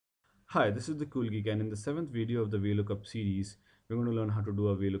Hi, this is the Cool Geek, and in the seventh video of the Vlookup series, we're going to learn how to do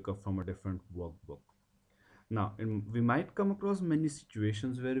a Vlookup from a different workbook. Now, we might come across many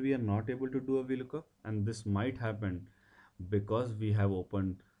situations where we are not able to do a Vlookup, and this might happen because we have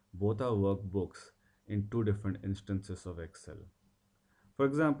opened both our workbooks in two different instances of Excel. For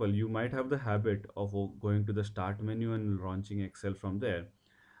example, you might have the habit of going to the Start menu and launching Excel from there.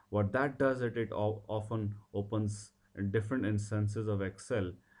 What that does is it often opens different instances of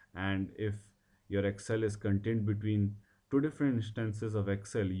Excel, and if your Excel is contained between two different instances of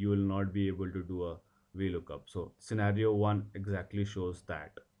Excel, you will not be able to do a VLOOKUP. So scenario 1 exactly shows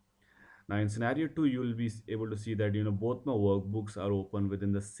that. Now in scenario 2, you will be able to see that both my workbooks are open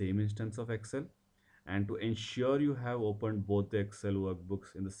within the same instance of Excel. And to ensure you have opened both the Excel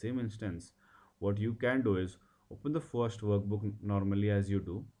workbooks in the same instance, what you can do is open the first workbook normally as you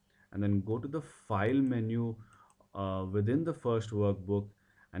do, and then go to the file menu within the first workbook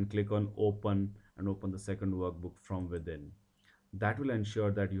and click on open and open the second workbook from within. That will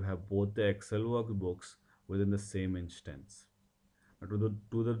ensure that you have both the Excel workbooks within the same instance. To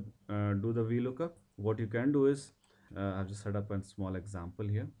do the VLOOKUP, what you can do is I've just set up a small example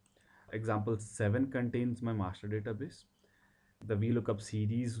here. Example 7 contains my master database. The VLOOKUP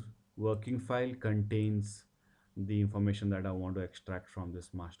series working file contains the information that I want to extract from this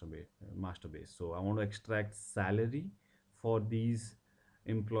master base. So I want to extract salary for these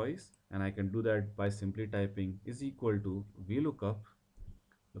employees, and I can do that by simply typing is equal to VLOOKUP.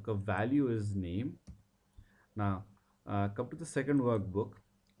 Lookup value is name. Now, come to the second workbook.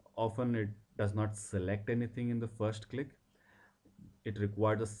 Often it does not select anything in the first click. It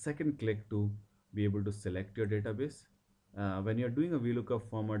requires a second click to be able to select your database. When you're doing a VLOOKUP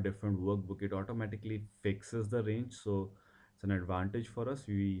from a different workbook, it automatically fixes the range. So it's an advantage for us.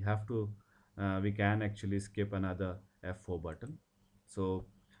 We can actually skip another F4 button. So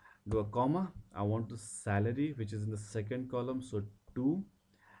do a comma. I want to salary, which is in the second column. So 2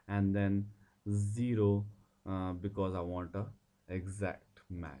 and then 0 because I want a exact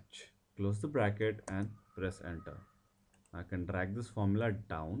match. Close the bracket and press enter. I can drag this formula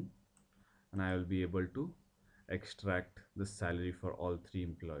down and I will be able to extract the salary for all three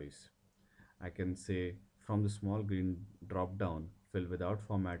employees. I can say from the small green drop down, fill without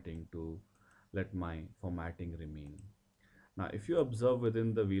formatting to let my formatting remain. Now, if you observe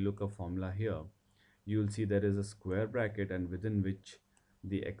within the VLOOKUP formula here, you will see there is a square bracket and within which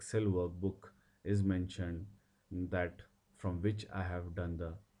the Excel workbook is mentioned, that from which I have done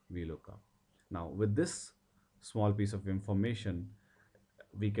the VLOOKUP. Now, with this small piece of information,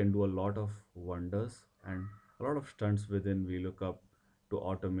 we can do a lot of wonders and a lot of stunts within VLOOKUP to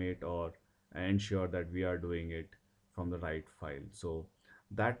automate or ensure that we are doing it from the right file. So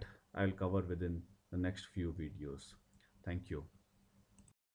that I'll cover within the next few videos. Thank you.